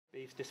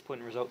Beeves,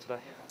 disappointing result today.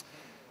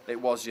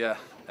 It was, yeah.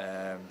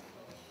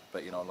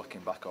 But you know, looking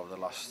back over the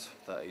last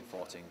 13,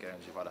 14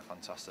 games, we've had a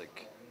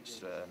fantastic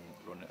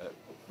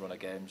run of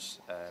games.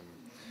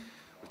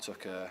 We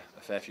took a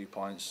fair few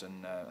points,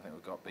 and I think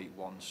we got beat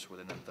once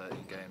within them 13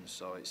 games.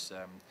 So it's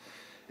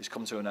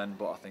come to an end.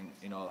 But I think,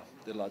 you know,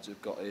 the lads who've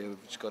got here,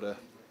 we've just got to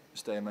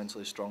stay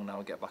mentally strong now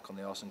and get back on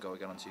the horse and go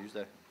again on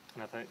Tuesday.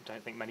 And I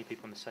don't think many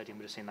people in the stadium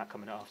would have seen that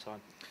coming at half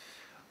time.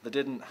 They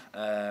didn't,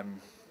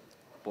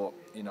 but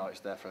you know, it's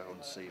there for everyone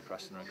to see.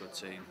 Preston are a good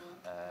team.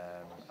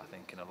 I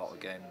think in a lot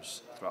of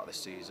games throughout this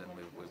season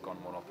we've gone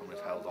one up and we've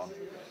held on,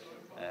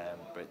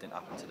 but it didn't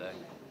happen today.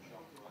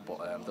 But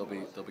there'll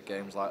be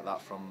games like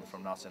that from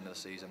now to the end of the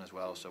season as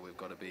well. So we've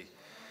got to be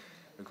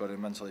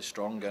mentally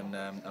strong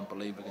and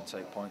believe we can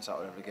take points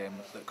out of every game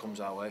that comes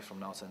our way from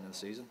now to the end of the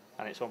season.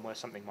 And it's one where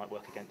something might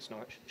work against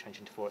Norwich,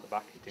 changing to 4 at the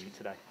back. It didn't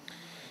today.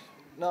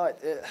 No,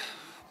 it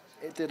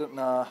didn't.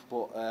 Nah,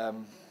 but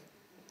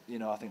you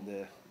know, I think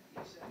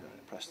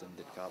Preston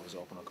did carve us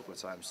open a couple of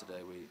times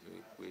today.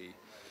 We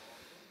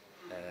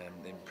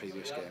in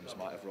previous games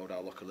might have rode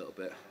our luck a little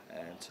bit,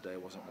 and today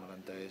wasn't one of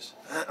them days.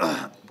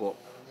 But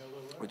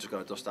we just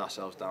got to dust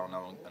ourselves down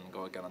now and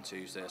go again on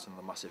Tuesday. It's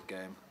another massive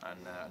game and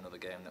another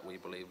game that we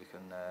believe we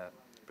can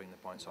bring the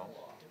points home.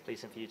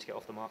 Pleasing for you to get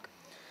off the mark.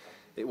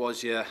 It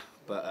was, yeah,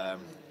 but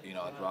you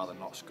know, I'd rather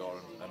not score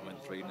and win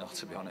 3-0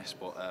 to be honest.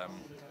 But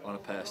on a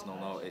personal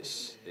note,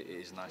 it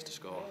is nice to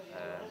score.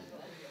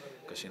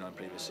 Because you know, in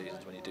previous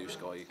seasons when you do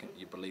score,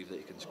 you believe that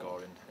you can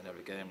score in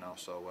every game now.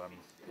 So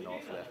you know,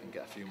 hopefully I can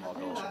get a few more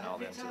goals from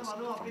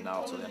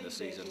now to the end of the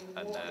season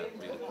and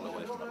really pull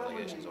away from that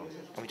relegation zone.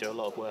 And we do a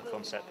lot of work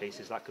on set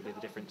pieces. That could be the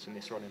difference in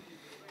this running.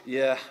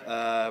 Yeah,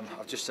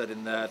 I've just said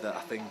in there that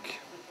I think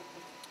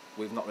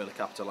we've not really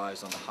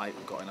capitalised on the hype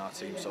we've got in our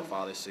team so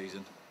far this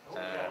season.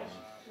 And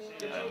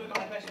you know,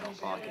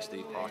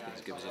 Steve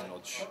Parkins gives us a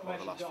nudge over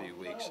the last few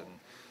weeks and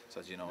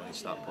says, you know, we need to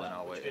start pulling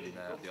our weight in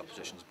the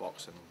opposition's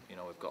box, and you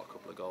know, we've got a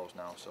couple of goals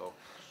now, so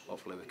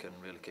hopefully we can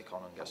really kick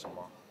on and get some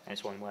more. And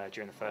it's one where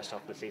during the first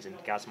half of the season,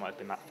 Gaz might have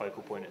been that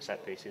focal point at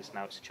set pieces.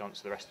 Now it's a chance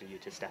for the rest of you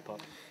to step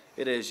up.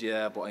 It is,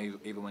 yeah, but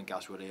even when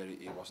Gaz was here,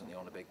 he wasn't the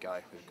only big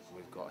guy.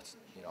 We've got,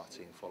 you know, a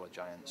team full of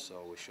giants,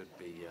 so we should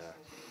be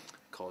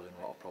causing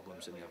a lot of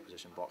problems in the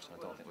opposition box, and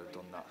I don't think we've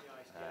done that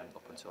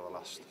up until the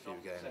last few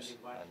games.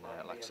 And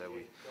like I say,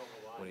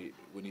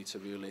 we need to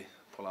really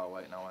pull our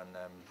weight now and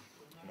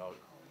you know,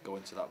 go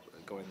into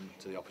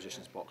the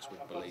opposition's box with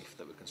belief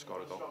that we can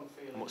score a goal.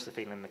 And what's the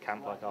feeling in the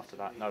camp like after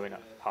that, knowing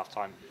at half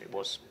time it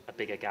was a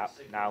bigger gap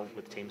now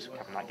with teams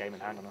having that game in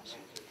hand on us?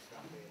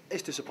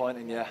 It's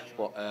disappointing, yeah,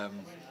 but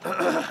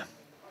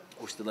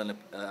we're still in a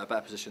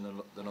better position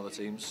than other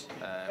teams.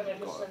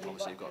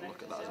 Obviously, you've got to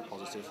look at that as a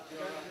positive.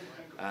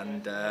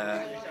 And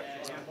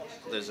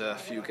there's a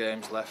few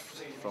games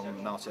left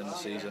from now to the end of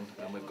the season,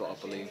 and we've got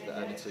to believe that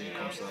any team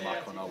comes to the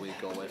mark on our we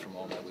go away from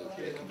home, that we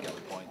can get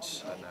the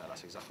points, and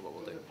that's exactly what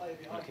we'll do.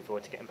 I'm looking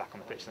forward to getting back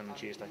on the pitch then on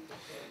Tuesday.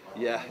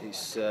 Yeah,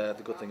 it's the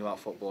good thing about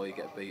football. You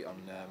get beat on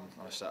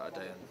a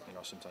Saturday, and you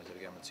know, sometimes you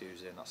get a game on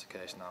Tuesday, and that's the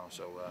case now.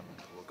 So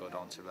we'll go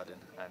down to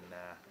Reading and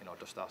you know,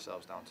 dust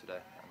ourselves down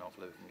today, and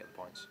hopefully we can get the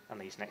points. And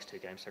these next 2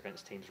 games are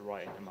against teams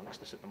right in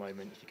amongst us at the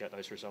moment. If you get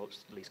those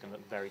results, the league's going to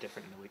look very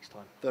different in a week's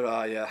time. There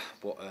are, yeah,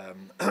 but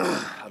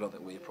I don't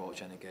think we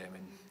approach any game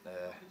in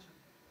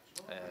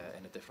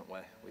a different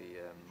way. We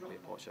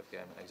approach every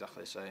game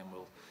exactly the same.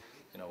 We'll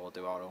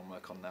do our own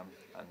work on them,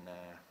 and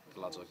the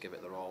lads will give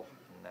it their all,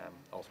 and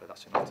hopefully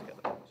that's enough to get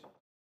the